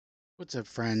What's up,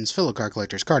 friends? Fellow card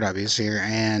collectors, Card Obvious here,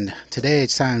 and today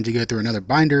it's time to go through another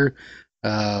binder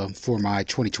for my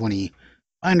 2020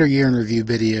 binder year in review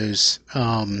videos.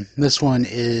 This one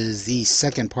is the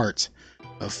second part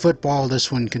of football.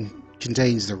 This one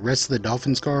contains the rest of the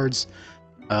Dolphins cards.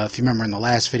 If you remember in the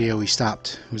last video, we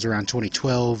stopped, it was around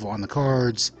 2012 on the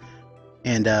cards.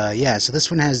 And yeah, so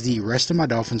this one has the rest of my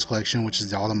Dolphins collection, which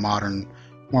is all the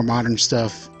more modern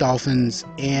stuff, Dolphins,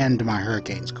 and my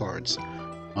Hurricanes cards.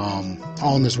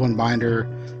 All in this one binder.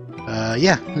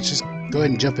 Yeah, let's just go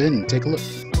ahead and jump in and take a look.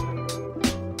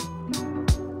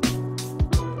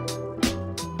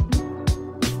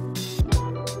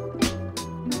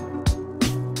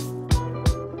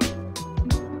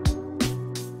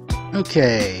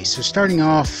 Okay, so starting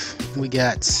off, we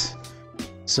got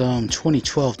some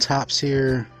 2012 tops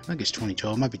here. I think it's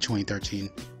 2012, it might be 2013.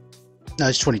 No,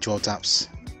 it's 2012 tops.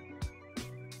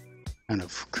 Kind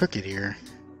of crooked here.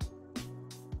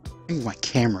 I think my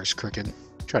camera's crooked.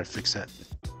 Try to fix that.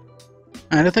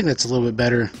 Alright, I think that's a little bit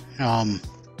better. Let's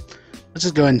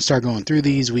just go ahead and start going through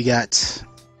these. We got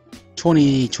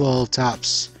 2012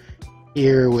 tops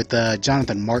here with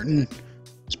Jonathan Martin.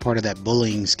 It's part of that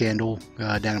bullying scandal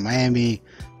down in Miami.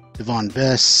 Devon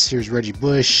Bess. Here's Reggie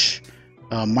Bush.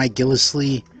 Mike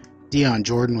Gillislee. Deion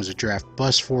Jordan was a draft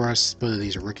bust for us. Both of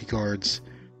these are rookie cards.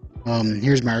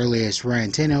 Here's my earliest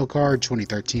Ryan Tannehill card,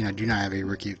 2013. I do not have a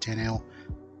rookie of Tannehill.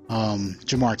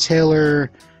 Jamar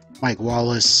Taylor, Mike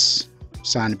Wallace,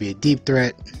 signed to be a deep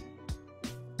threat.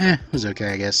 It was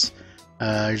okay, I guess.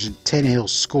 There's a Tannehill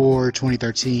score,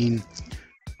 2013.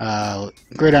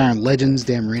 Gridiron Legends,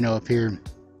 Dan Marino up here.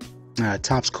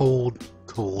 Topps Cold.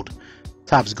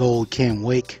 Topps Gold, Cam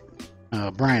Wake.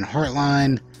 Brian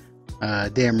Hartline,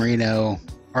 Dan Marino,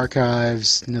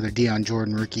 Archives, another Deion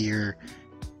Jordan rookie year.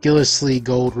 Gillislee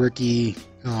Gold rookie.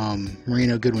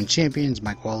 Marino Goodwin Champions,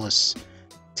 Mike Wallace.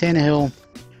 Tannehill,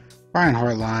 Brian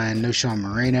Hartline, Noshawn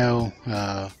Moreno,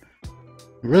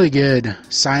 really good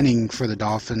signing for the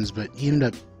Dolphins, but he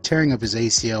ended up tearing up his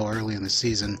ACL early in the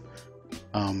season.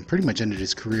 Pretty much ended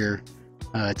his career.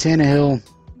 Tannehill,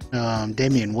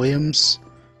 Damian Williams,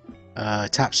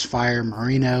 Topps Fire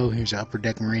Marino. Here's an Upper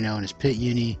Deck Marino and his Pit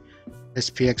Uni.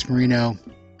 SPX Marino.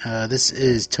 This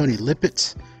is Tony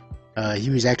Lippett.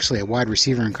 He was actually a wide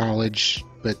receiver in college,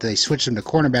 but they switched him to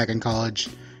cornerback in college.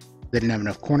 They didn't have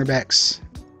enough cornerbacks,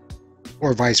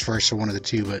 or vice versa, one of the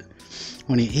two, but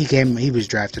when he came, he was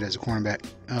drafted as a cornerback.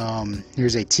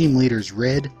 Here's a Team Leaders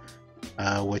Red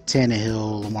with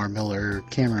Tannehill, Lamar Miller,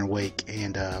 Cameron Wake,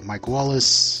 and Mike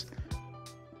Wallace.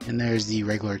 And there's the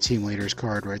regular Team Leaders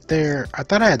card right there. I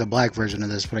thought I had the black version of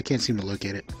this, but I can't seem to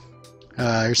locate it.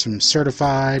 Here's some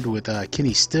Certified with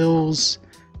Kenny Stills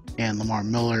and Lamar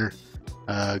Miller.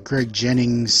 Greg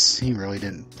Jennings, he really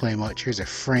didn't play much. Here's a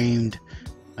framed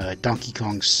Donkey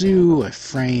Kong Sue, a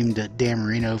framed Dan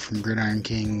Marino from Gridiron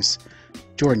Kings.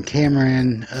 Jordan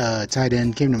Cameron, tight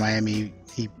end, came to Miami.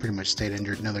 He pretty much stayed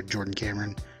injured. Another Jordan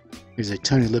Cameron. Here's a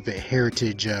Tony Lippett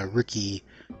Heritage rookie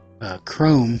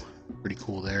Chrome. Pretty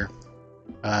cool there.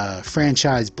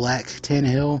 Franchise Black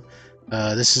Tannehill.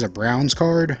 This is a Browns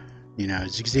card. You know,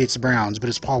 as you can see, it's the Browns, but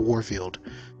it's Paul Warfield.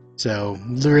 So,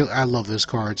 literally, I love this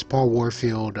card. It's Paul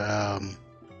Warfield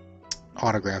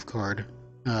autograph card.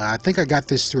 I think I got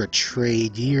this through a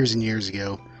trade years and years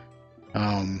ago.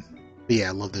 But yeah,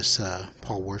 I love this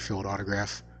Paul Warfield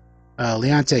autograph.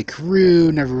 Leonte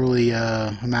Carew, never really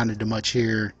amounted to much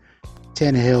here.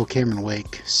 Tannehill, Cameron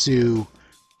Wake, Sue.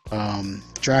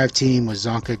 Drive team was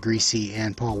Zonka, Greasy,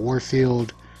 and Paul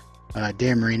Warfield.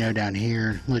 Dan Marino down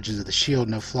here. Legends of the Shield,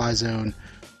 no fly zone.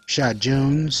 Shad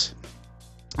Jones.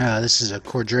 This is a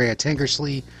Cordrea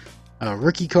Tankersley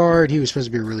rookie card. He was supposed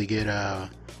to be a really good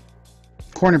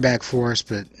cornerback for us,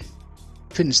 but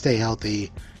couldn't stay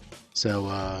healthy,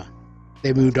 so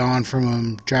they moved on from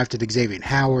him, drafted Xavier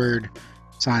Howard,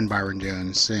 signed Byron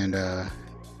Jones, and I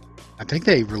think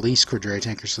they released Cordrea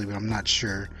Tankersley, but I'm not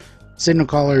sure. Signal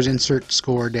callers, insert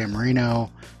score, Dan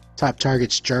Marino. Top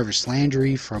targets, Jarvis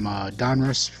Landry from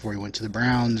Donruss before he went to the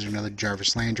Browns. Another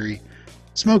Jarvis Landry.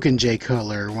 Smoking Jay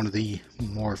Cutler, one of the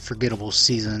more forgettable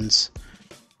seasons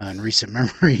in recent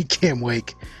memory. Cam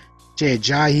Wake. Jay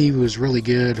Ajayi was really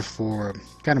good for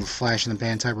kind of a flash in the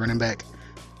pan type running back.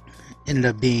 Ended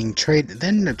up being traded,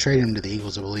 then ended up trading him to the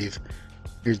Eagles, I believe.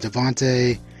 Here's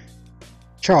Devontae.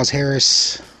 Charles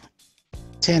Harris.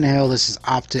 Tannehill, this is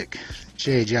Optic.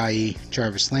 Jay Ajayi.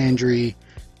 Jarvis Landry.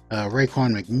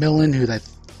 Raekwon McMillan, who I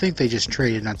think they just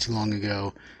traded not too long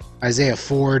ago. Isaiah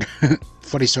Ford.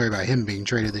 Funny story about him being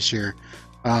traded this year.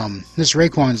 This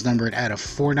Raekwon's numbered out of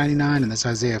 499, and this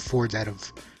Isaiah Ford's out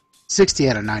of 60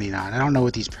 out of 99. I don't know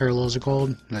what these parallels are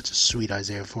called. That's a sweet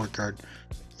Isaiah Ford card.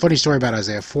 funny story about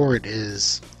Isaiah Ford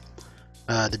is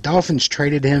the Dolphins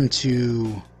traded him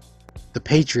to the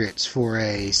Patriots for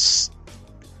a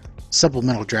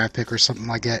supplemental draft pick or something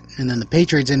like that, and then the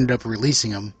Patriots ended up releasing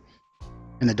him,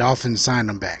 and the Dolphins signed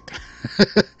him back.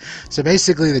 So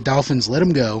basically, the Dolphins let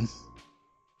him go,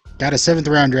 got a 7th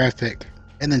round draft pick,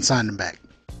 and then signed him back.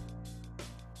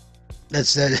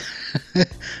 That's that.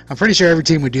 I'm pretty sure every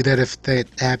team would do that if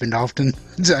that happened often.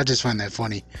 I just find that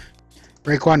funny.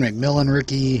 Raekwon McMillan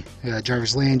rookie,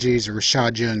 Jarvis Landry's a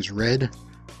Rashad Jones red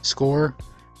score,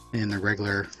 and the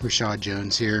regular Rashad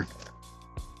Jones here.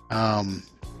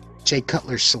 Jay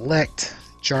Cutler select,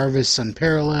 Jarvis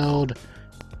unparalleled,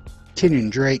 Kenyon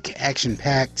Drake action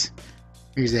packed.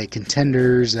 Here's a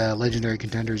contenders, legendary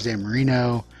contenders, Dan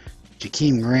Marino,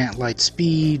 Jakeem Grant light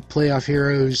speed, playoff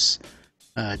heroes,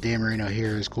 Dan Marino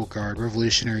heroes, cool card,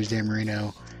 revolutionaries Dan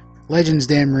Marino, legends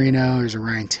Dan Marino. There's a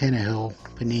Ryan Tannehill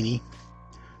Panini.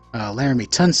 Laramie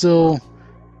Tunsil.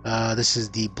 This is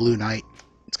the Blue Knight.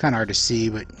 It's kind of hard to see,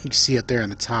 but you can see up there on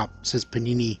the top. It says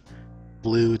Panini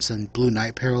Blue. It's in Blue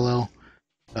Knight parallel.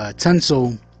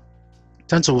 Tunsil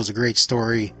was a great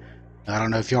story. I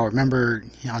don't know if y'all remember,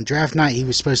 on draft night he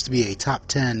was supposed to be a top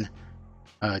 10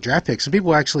 draft pick. Some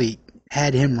people actually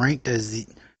had him ranked as the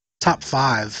top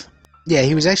 5. Yeah,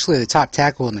 he was actually the top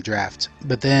tackle in the draft.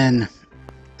 But then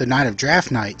the night of draft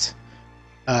night,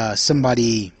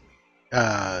 somebody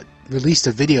released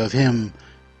a video of him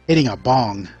hitting a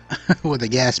bong with a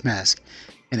gas mask,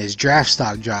 and his draft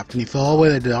stock dropped, and he fell all the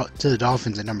way to the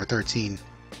Dolphins at number 13.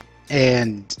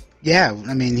 And yeah,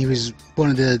 I mean, he was one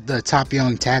of the top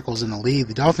young tackles in the league.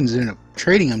 The Dolphins ended up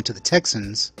trading him to the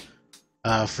Texans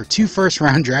for 2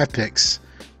 first-round draft picks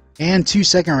and 2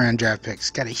 second-round draft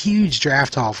picks. Got a huge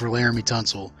draft haul for Laramie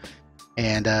Tunsil.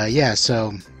 And yeah,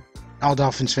 so all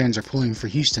Dolphins fans are pulling for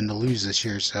Houston to lose this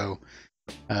year, so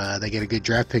they get a good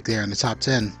draft pick there in the top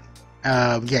 10.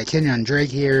 Yeah, Kenyon Drake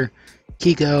here,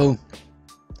 Kiko,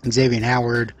 Xavier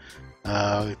Howard,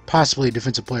 possibly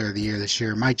Defensive Player of the Year this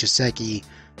year. Mike Gesicki,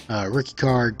 rookie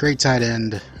card, great tight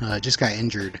end, just got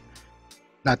injured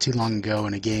not too long ago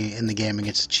in the game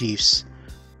against the Chiefs.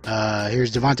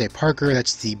 Here's Devontae Parker.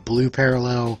 That's the blue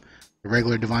parallel. The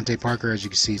regular Devontae Parker, as you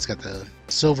can see, it's got the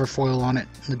silver foil on it,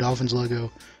 the Dolphins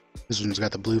logo. This one's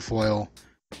got the blue foil.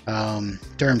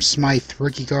 Durham Smythe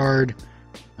rookie card.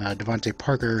 Devontae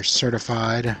Parker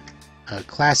certified.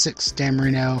 Classics, Dan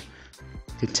Marino.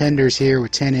 Contenders here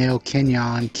with Tannehill,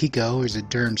 Kenyon, Kiko. There's a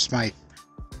Durham Smythe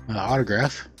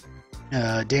autograph.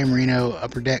 Dan Marino,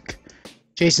 Upper Deck.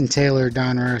 Jason Taylor,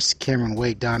 Donruss. Cameron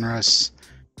Wake, Donruss.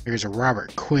 There's a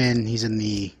Robert Quinn. He's in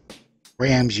the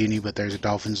Rams uni, but there's a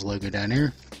Dolphins logo down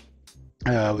here.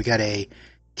 We got a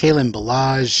Kalen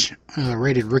Ballage,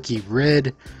 rated rookie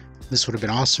red. This would have been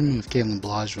awesome if Kalen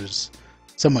Ballage was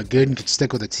somewhat good and could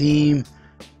stick with the team.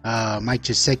 Mike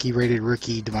Gesicki, rated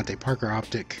rookie. Devontae Parker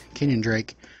optic. Kenyon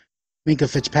Drake. Minkah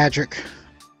Fitzpatrick,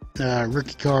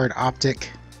 rookie card optic.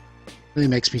 Really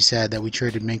makes me sad that we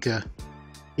traded Minkah.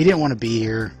 He didn't want to be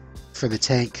here for the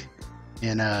tank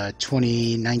in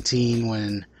 2019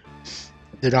 when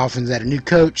the Dolphins had a new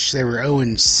coach. They were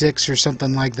 0-6 or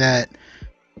something like that.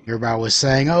 Everybody was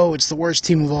saying, oh, it's the worst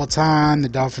team of all time. The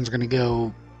Dolphins are going to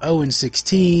go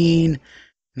 0-16. And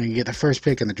then you get the first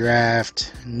pick in the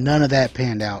draft. None of that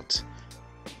panned out.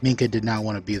 Minkah did not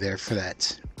want to be there for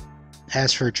that.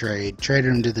 Asked for a trade.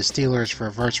 Traded him to the Steelers for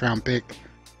a first-round pick.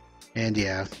 And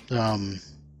yeah,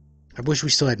 I wish we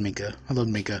still had Minkah. I love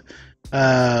Minkah.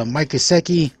 Mike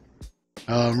Gesicki,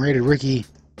 rated rookie.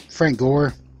 Frank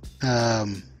Gore,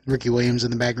 Ricky Williams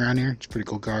in the background here. It's a pretty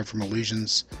cool card from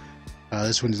Illusions.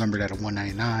 This one's numbered out of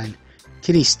 199.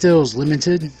 Kenny Stills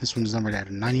limited. This one's numbered out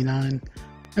of 99.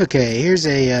 Okay, here's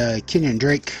a Kenyon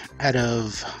Drake out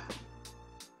of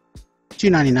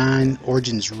 299.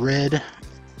 Origins red.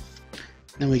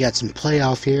 Then we got some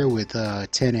playoff here with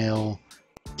Tannehill,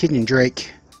 Kenyon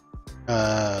Drake,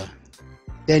 Danny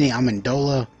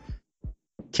Amendola,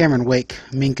 Cameron Wake,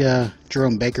 Minkah,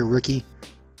 Jerome Baker rookie,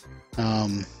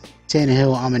 Tannehill,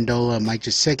 Amendola, Mike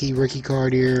Gesicki rookie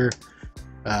card here,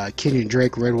 Kenyon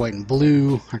Drake red, white, and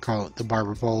blue. I call it the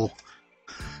barber pole.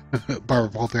 Barber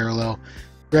pole parallel.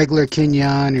 Regular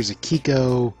Kenyon. There's a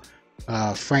Kiko,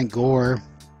 Frank Gore,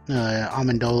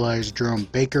 Amendola. There's Jerome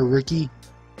Baker rookie.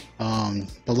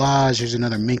 Ballage. There's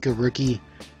another Minkah rookie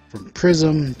from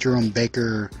Prism. Jerome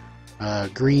Baker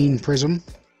green Prism,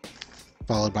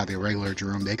 followed by the regular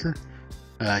Jerome Baker.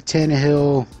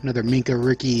 Tannehill, another Minkah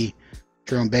rookie.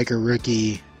 Jerome Baker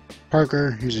rookie.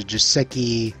 Parker. Here's a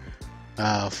Gesicki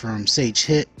from Sage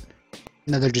Hit.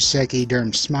 Another Gesicki.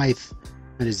 Durham Smythe.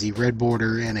 That is the red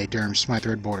border, and a Durham Smythe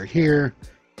red border here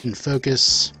in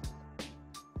focus.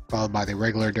 followed by the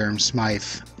regular Durham Smythe,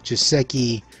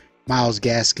 Jaceki, Miles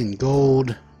Gaskin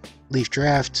Gold, Leaf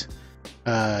Draft,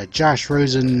 Josh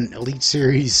Rosen Elite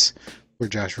Series, or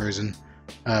Josh Rosen,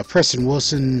 Preston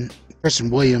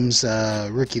Williams,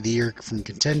 Rookie of the Year from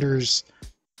Contenders,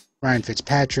 Ryan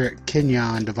Fitzpatrick,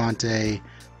 Kenyon Devontae,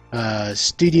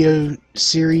 Studio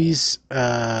Series,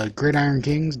 Gridiron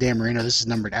Kings, Dan Marino. This is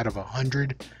numbered out of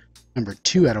 100, number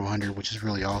 2 out of 100, which is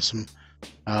really awesome.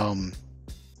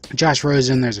 Josh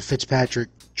Rosen, there's a Fitzpatrick,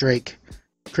 Drake,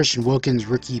 Christian Wilkins,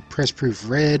 Rookie Press Proof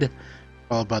Red,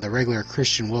 followed by the regular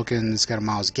Christian Wilkins, got a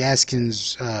Miles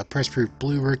Gaskins, Press Proof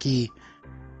Blue Rookie,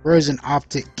 Rosen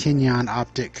Optic, Kenyon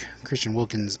Optic, Christian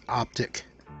Wilkins Optic,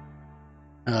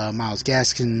 Miles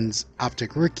Gaskins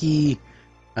Optic Rookie,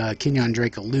 Kenyon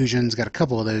Drake Illusions, got a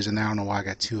couple of those in there, I don't know why I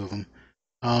got 2 of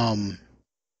them.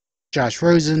 Josh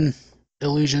Rosen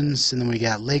Illusions, and then we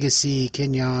got Legacy,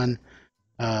 Kenyon,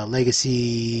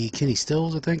 Legacy, Kenny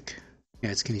Stills, I think. Yeah,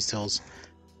 it's Kenny Stills.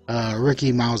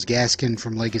 Rookie Miles Gaskin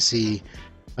from Legacy,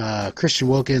 Christian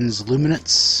Wilkins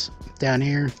Luminance down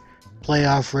here,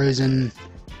 Playoff Rosen,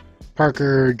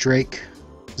 Parker Drake,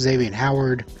 Xavier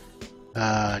Howard,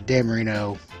 Dan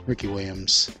Marino, Ricky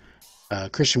Williams,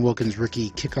 Christian Wilkins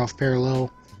Rookie Kickoff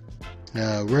Parallel,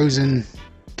 Rosen,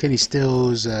 Kenny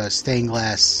Stills, Stained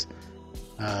Glass,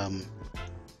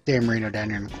 Dan Marino down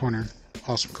here in the corner,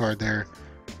 awesome card there.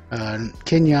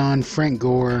 Kenyon, Frank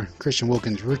Gore, Christian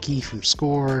Wilkins Rookie from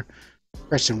Score,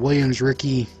 Preston Williams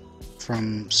Rookie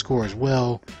from Score as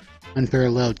well,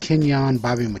 Unparalleled Kenyon,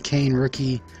 Bobby McCain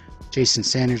Rookie, Jason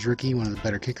Sanders Rookie, one of the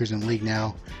better kickers in the league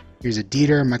now. Here's a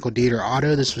Dieter, Michael Dieter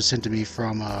Auto. This was sent to me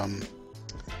from, I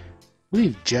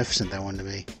believe Jeff sent that one to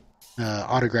me.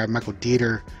 Autograph Michael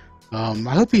Dieter. I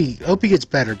hope he gets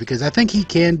better, because I think he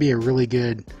can be a really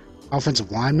good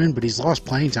offensive lineman, but he's lost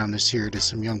playing time this year to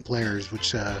some young players,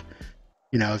 which,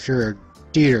 you know, if you're a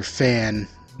Dieter fan,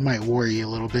 might worry you a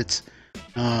little bit.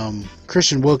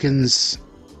 Christian Wilkins,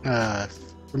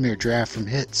 Premier Draft from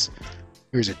Hits.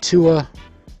 Here's a Tua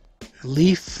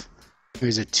Leaf.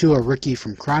 Here's a Tua Rookie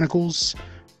from Chronicles.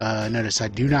 Notice I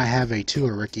do not have a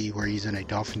Tua Rookie where he's in a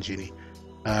Dolphins uni.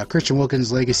 Christian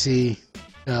Wilkins Legacy,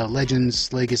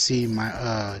 Legends Legacy,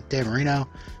 Dan Marino.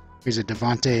 Here's a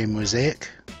Devontae Mosaic,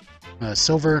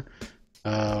 Silver,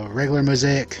 regular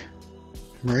Mosaic,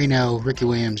 Marino, Ricky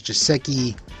Williams,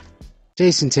 Jaceki,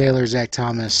 Jason Taylor, Zach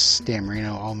Thomas, Dan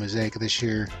Marino, all Mosaic this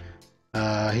year.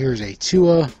 Here's a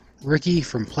Tua Rookie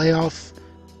from Playoff,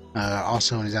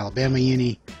 also in his Alabama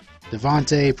uni.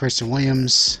 Devontae, Preston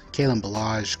Williams, Kalen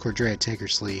Ballage, Cordrea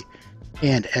Takersley,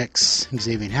 and X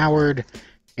Xavier Howard.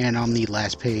 And on the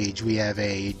last page, we have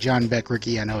a John Beck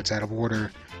Rookie. I know it's out of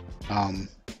order,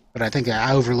 but I think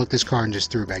I overlooked this card and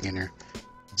just threw it back in there.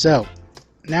 So,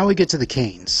 now we get to the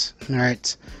Canes.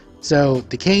 Alright, so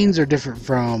the Canes are different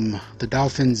from the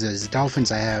Dolphins, as the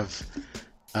Dolphins I have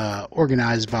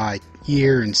organized by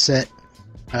year and set.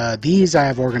 These I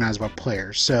have organized by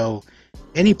players. So,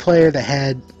 any player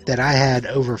that I had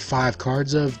over 5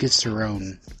 cards of gets their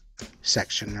own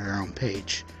section or their own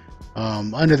page.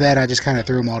 Under that, I just kind of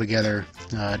threw them all together.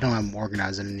 I don't have them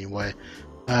organized in any way.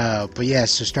 But yeah,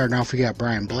 so starting off, we got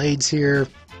Brian Blades here,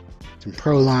 some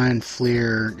Pro Line,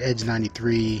 Fleer, Edge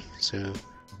 93. So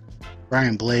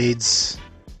Brian Blades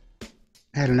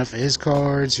had enough of his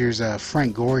cards. Here's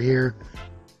Frank Gore here,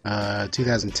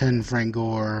 2010 Frank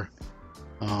Gore,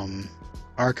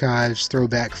 Archives,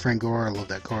 Throwback Frank Gore. I love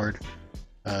that card.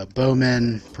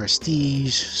 Bowman,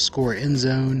 Prestige, Score End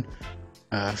Zone,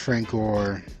 Frank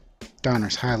Gore,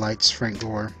 Donruss Highlights, Frank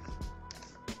Gore.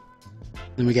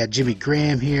 Then we got Jimmy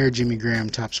Graham here, Jimmy Graham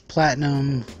Topps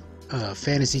Platinum,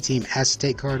 Fantasy Team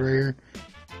Acetate card right here.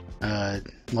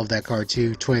 Love that card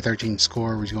too. 2013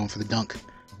 Score, where he's going for the dunk.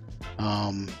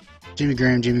 Jimmy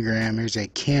Graham. Here's a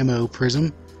camo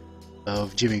prism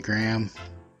of Jimmy Graham.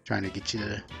 Trying to get you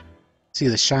to see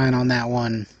the shine on that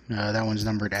one. That one's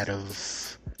numbered out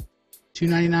of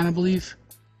 299, I believe.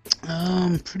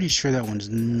 I'm pretty sure that one's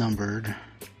numbered.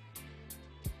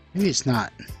 Maybe it's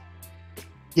not.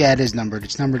 Yeah, it is numbered.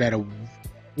 It's numbered out of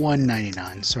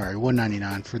 199. Sorry,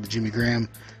 199 for the Jimmy Graham.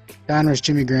 Donruss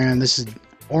Jimmy Graham. This is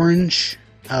orange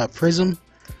prism,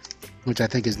 which I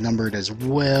think is numbered as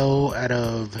well out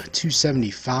of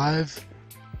 275.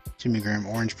 Jimmy Graham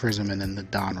orange prism, and then the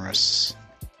Donruss.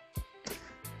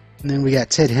 And then we got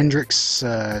Ted Hendricks,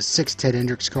 6 Ted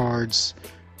Hendricks cards,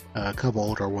 a couple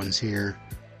older ones here.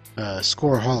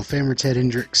 Score Hall of Famer Ted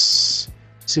Hendricks,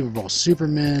 Super Bowl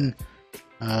Superman,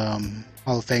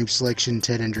 Hall of Fame selection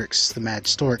Ted Hendricks, the Mad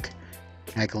Stork,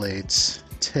 accolades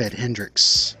Ted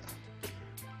Hendricks.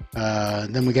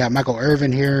 Then we got Michael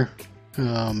Irvin here,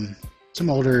 Some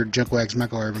older Junkwags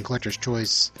Michael Irvin Collector's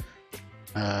Choice.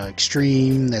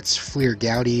 Extreme, that's Fleer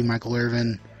Gouty Michael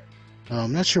Irvin.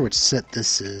 I'm not sure what set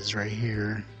this is right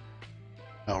here.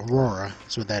 Aurora,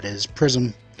 that's what that is.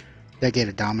 Prism, Decade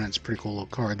of Dominance, pretty cool little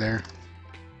card there.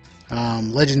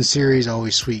 Legend Series,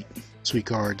 always sweet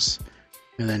cards.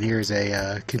 And then here's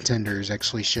a Contenders,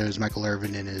 actually shows Michael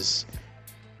Irvin in his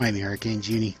Miami Hurricanes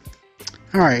uni.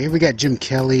 Alright, here we got Jim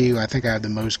Kelly, who I think I have the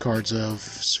most cards of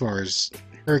as far as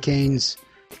Hurricanes.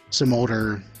 Some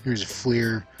older, here's a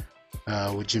Fleer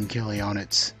with Jim Kelly on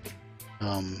it.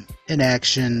 In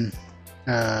action,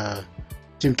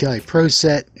 Jim Kelly Pro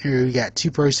Set. Here we got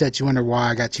 2 Pro Sets. You wonder why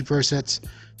I got 2 Pro Sets?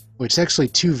 Well, it's actually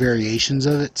 2 variations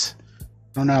of it. I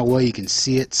don't know how well you can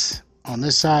see it on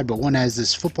this side, but one has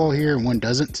this football here and one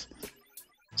doesn't.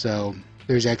 So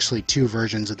there's actually 2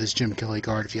 versions of this Jim Kelly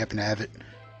card. If you happen to have it,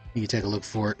 you can take a look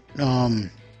for it.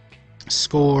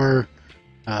 Score,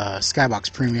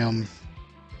 Skybox Premium,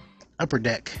 Upper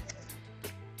Deck.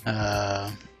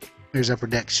 There's Upper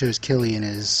Deck, shows Kelly in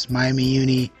his Miami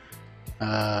uni.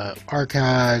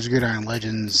 Archives, Gridiron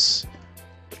Legends,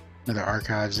 another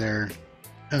Archives there.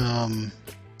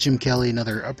 Jim Kelly,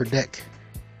 another Upper Deck.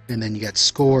 And then you got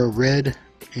Score Red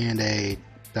and a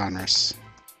Donruss.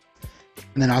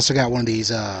 And then I also got one of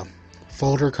these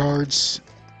folder cards,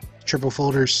 triple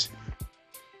folders.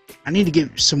 I need to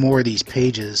get some more of these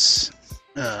pages,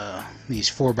 these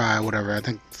 4x whatever, I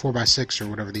think 4x6 or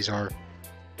whatever these are.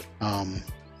 But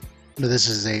this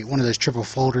is one of those triple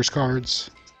folders cards.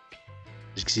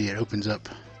 As you can see, it opens up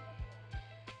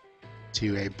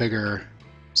to a bigger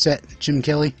set, Jim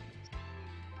Kelly.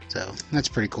 So that's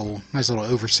pretty cool. Nice little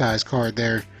oversized card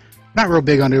there. Not real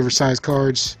big on oversized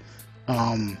cards,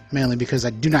 mainly because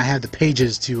I do not have the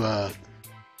pages to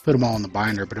put them all in the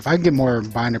binder. But if I can get more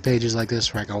binder pages like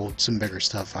this where I can hold some bigger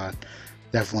stuff,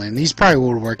 definitely. And these probably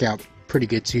will work out pretty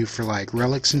good too for like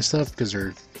relics and stuff, because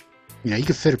they're, you know, you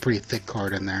can fit a pretty thick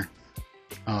card in there.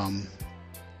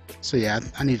 So yeah,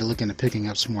 I need to look into picking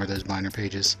up some more of those binder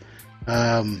pages.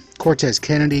 Cortez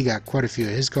Kennedy, got quite a few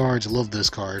of his cards. I love this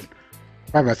card.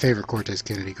 Probably my favorite Cortez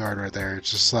Kennedy card right there.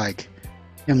 It's just like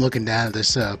him looking down at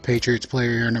this Patriots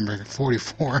player here, number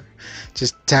 44,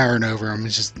 just towering over him.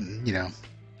 It's just, you know,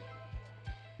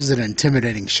 this is an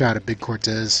intimidating shot at Big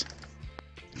Cortez.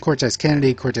 Cortez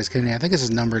Kennedy, I think this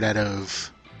is numbered out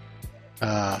of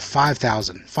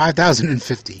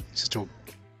 5,050. Such an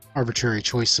arbitrary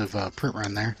choice of print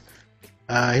run there.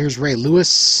 Here's Ray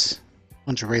Lewis.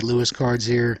 Bunch of Ray Lewis cards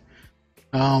here.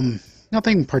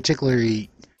 Nothing particularly.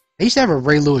 I used to have a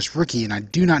Ray Lewis rookie, and I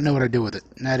do not know what I did with it.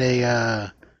 I had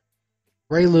a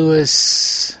Ray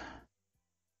Lewis.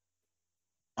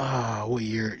 What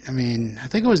year? I mean, I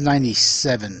think it was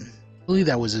 97. I believe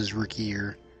that was his rookie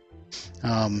year.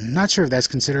 Not sure if that's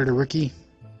considered a rookie.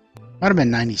 Might have been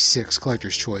 96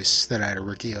 Collector's Choice that I had a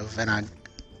rookie of, and I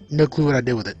no clue what I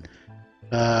did with it.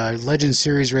 Legend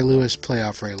Series Ray Lewis,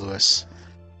 Playoff Ray Lewis.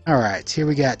 Alright, here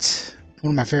we got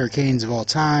one of my favorite Canes of all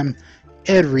time,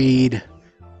 Ed Reed.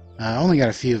 I only got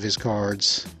a few of his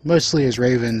cards, mostly as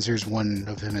Ravens. Here's one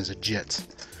of him as a Jet.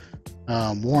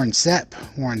 Warren Sapp,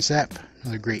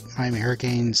 another great Miami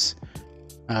Hurricanes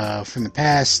from the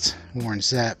past. Warren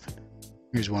Sapp.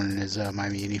 Here's one in his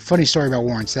Miami uni. Funny story about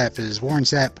Warren Sapp is Warren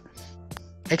Sapp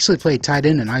actually played tight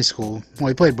end in high school. Well,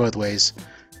 he played both ways,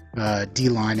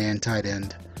 D-line and tight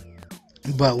end.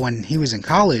 But when he was in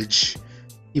college,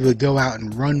 he would go out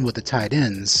and run with the tight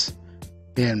ends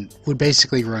and would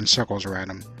basically run circles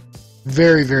around him.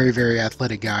 Very, very, very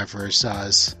athletic guy for his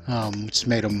size, which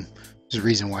made him, there's a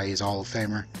reason why he's a Hall of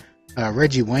Famer.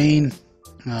 Reggie Wayne,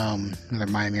 another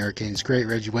Miami Hurricanes great,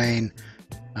 Reggie Wayne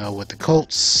with the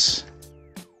Colts.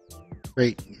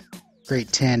 Great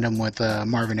tandem with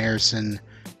Marvin Harrison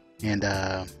and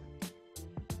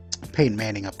Peyton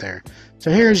Manning up there.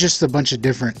 So here's just a bunch of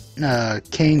different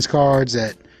Canes cards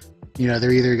that, you know,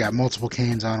 they're either got multiple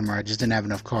Canes on them, or I just didn't have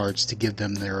enough cards to give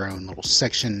them their own little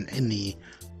section in the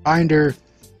binder.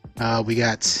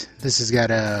 This has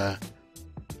got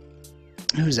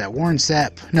who's that? Warren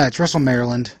Sapp. No, it's Russell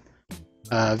Maryland.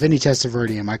 Vinny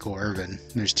Testaverde and Michael Irvin.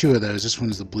 And there's 2 of those. This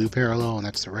one's the blue parallel, and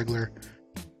that's the regular.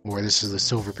 Or this is the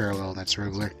silver parallel, and that's the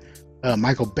regular.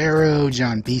 Michael Barrow,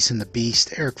 John Beeson the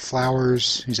Beast, Eric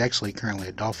Flowers, who's actually currently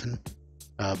a Dolphin,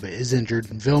 but is injured.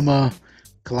 Vilma,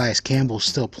 Calais Campbell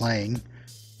still playing.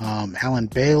 Alan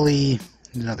Bailey,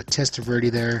 another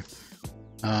Testaverde there.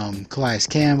 Calais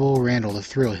Campbell, Randall the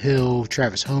Thrill Hill,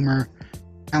 Travis Homer,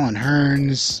 Alan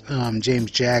Hearns, James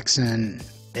Jackson,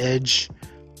 Edge,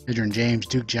 Adrian James,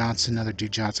 Duke Johnson, another Duke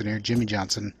Johnson here, Jimmy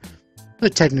Johnson,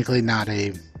 but technically not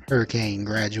a Hurricane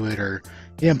graduate, or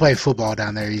he didn't play football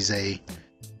down there. He's a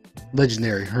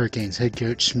legendary Hurricanes head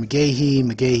coach.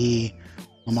 McGahee,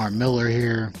 Lamar Miller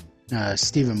here,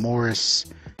 Stephen Morris,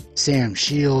 Sam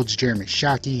Shields, Jeremy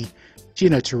Shockey,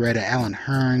 Gino Torretta, Alan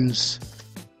Hearns,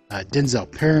 Denzel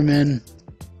Perriman,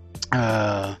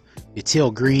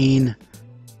 Yatil Green,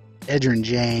 Edgerrin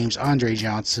James, Andre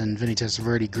Johnson, Vinny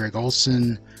Testaverde, Greg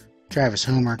Olson, Travis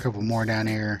Homer, a couple more down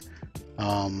here.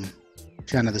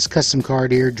 Kind of this custom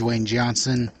card here, Dwayne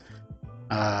Johnson.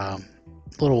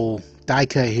 Little die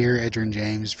cut here, Edgerrin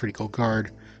James, pretty cool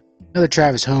card. Another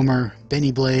Travis Homer,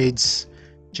 Benny Blades,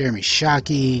 Jeremy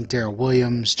Shockey, Darrell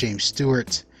Williams, James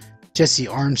Stewart, Jesse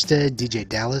Armstead, DJ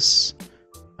Dallas.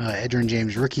 Edgerrin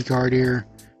James rookie card here.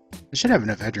 I should have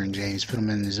enough Edgerrin James, put him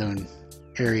in his own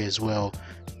area as well.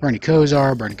 Bernie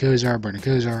Kosar,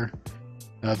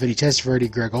 Vinny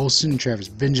Testaverde, Greg Olson, Travis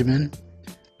Benjamin,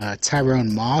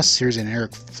 Tyrone Moss. Here's an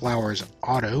Eric Flowers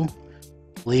auto.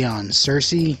 Leon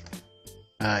Cersei,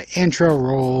 Antrell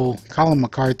Roll, Colin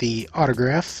McCarthy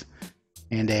autograph,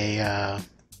 and a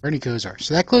Bernie Kosar.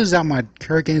 So that closes out my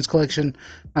Hurricanes collection.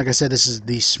 Like I said, this is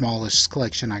the smallest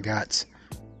collection I got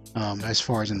as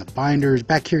far as in the binders.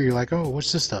 Back here, you're like, oh,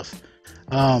 what's this stuff?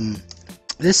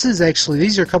 This is actually,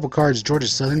 these are a couple cards, Georgia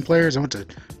Southern players. I went to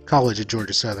college at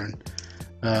Georgia Southern.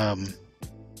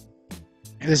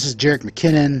 This is Jerick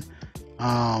McKinnon,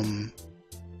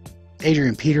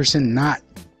 Adrian Peterson, not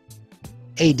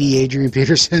AD Adrian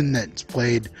Peterson that's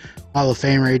played Hall of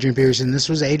Famer Adrian Peterson. This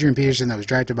was Adrian Peterson that was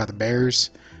drafted by the Bears.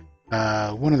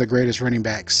 One of the greatest running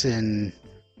backs in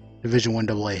Division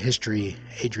I AA history,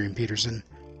 Adrian Peterson.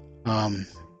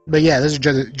 But yeah, those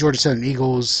are Georgia Southern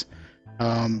Eagles.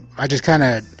 I just kind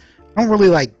of don't really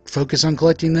like focus on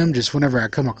collecting them. Just whenever I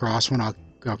come across one,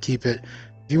 I'll keep it.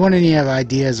 If you want any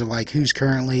ideas of like who's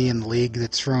currently in the league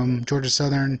that's from Georgia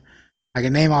Southern, I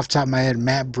can name off the top of my head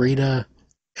Matt Breida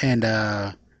and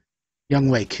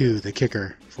Younghoe Koo, the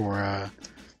kicker for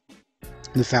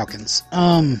the Falcons.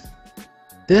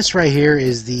 This right here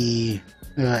is the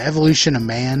Evolution of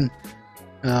Man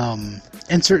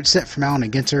insert set from Allen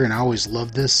and Ginter, and I always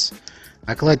loved this.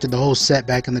 I collected the whole set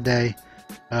back in the day.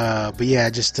 But yeah,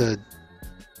 just a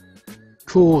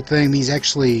cool thing.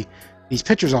 These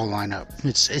pictures all line up.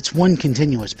 It's one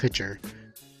continuous picture,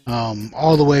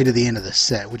 all the way to the end of the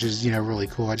set, which is, you know, really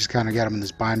cool. I just kind of got them in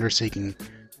this binder so you can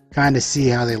kind of see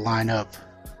how they line up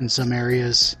in some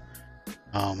areas.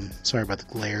 Sorry about the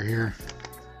glare here.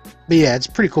 But yeah, it's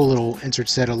a pretty cool little insert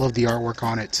set. I love the artwork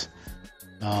on it.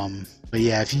 But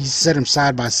yeah, if you set them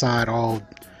side by side, I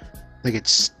think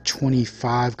it's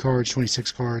 25 cards,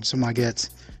 26 cards, something like that.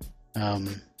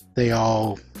 They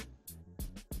all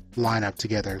line up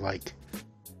together, like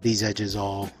these edges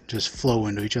all just flow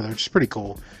into each other, which is pretty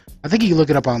cool. I think you can look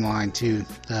it up online too.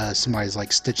 Somebody's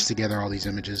like stitched together all these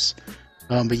images.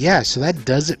 But yeah, so that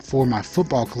does it for my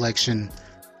football collection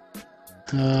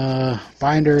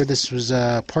binder. This was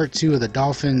part 2 of the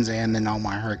Dolphins and then all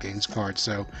my Hurricanes cards.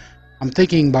 So I'm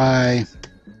thinking by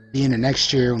the end of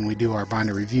next year when we do our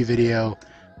binder review video,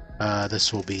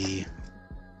 this will be,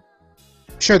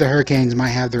 I'm sure the Hurricanes might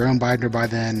have their own binder by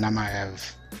then. I might have,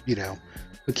 you know,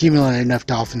 accumulated enough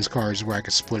Dolphins cards where I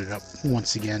could split it up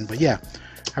once again. But yeah,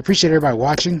 I appreciate everybody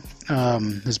watching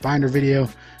this binder video.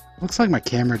 Looks like my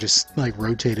camera just like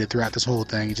rotated throughout this whole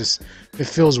thing. It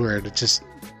feels weird. It just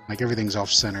like everything's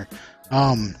off center.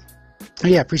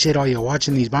 Yeah, appreciate all you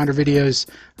watching these binder videos.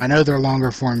 I know they're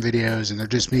longer form videos and they're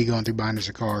just me going through binders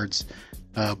of cards,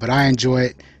 but I enjoy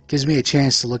it. Gives me a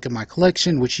chance to look at my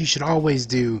collection, which you should always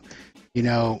do. You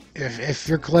know, if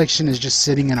your collection is just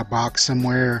sitting in a box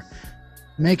somewhere,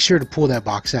 make sure to pull that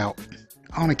box out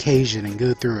on occasion and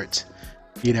go through it.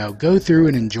 You know, go through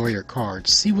and enjoy your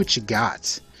cards. See what you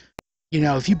got. You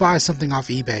know, if you buy something off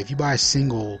eBay, if you buy a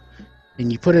single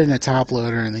and you put it in a top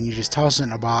loader and then you just toss it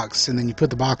in a box and then you put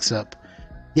the box up,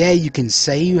 yeah, you can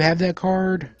say you have that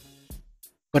card,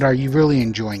 but are you really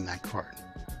enjoying that card?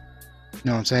 You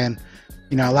know what I'm saying?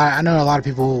 You know, I know a lot of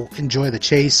people enjoy the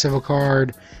chase of a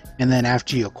card, and then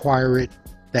after you acquire it,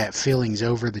 that feeling's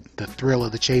over, the thrill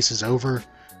of the chase is over.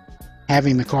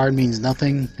 Having the card means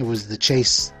nothing. It was the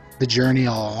chase, the journey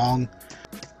all along.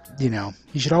 You know,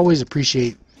 you should always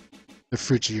appreciate the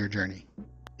fruits of your journey.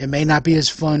 It may not be as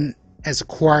fun as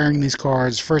acquiring these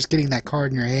cards, first getting that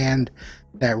card in your hand,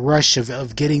 that rush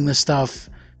of getting the stuff.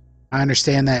 I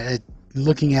understand that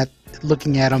looking at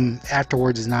them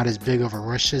afterwards is not as big of a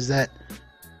rush as that,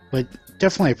 but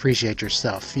definitely appreciate your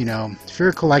stuff. You know, if you're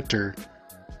a collector,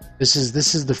 this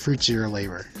is the fruits of your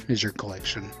labor, is your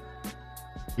collection.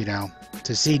 You know,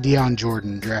 to see Deion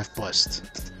Jordan draft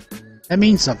bust, that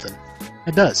means something.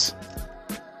 It does.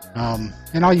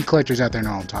 And all you collectors out there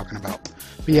know what I'm talking about.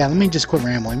 But yeah, let me just quit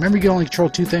rambling. Remember, you can only control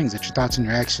two things: it's your thoughts and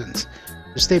your actions.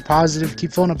 Just stay positive.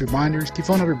 Keep filling up your binders. Keep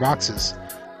filling up your boxes.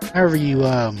 However you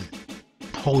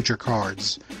hold your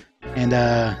cards. And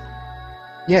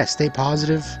yeah, stay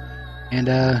positive and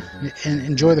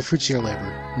enjoy the fruits of your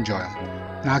labor. Enjoy them.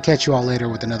 And I'll catch you all later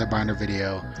with another binder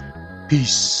video.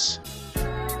 Peace.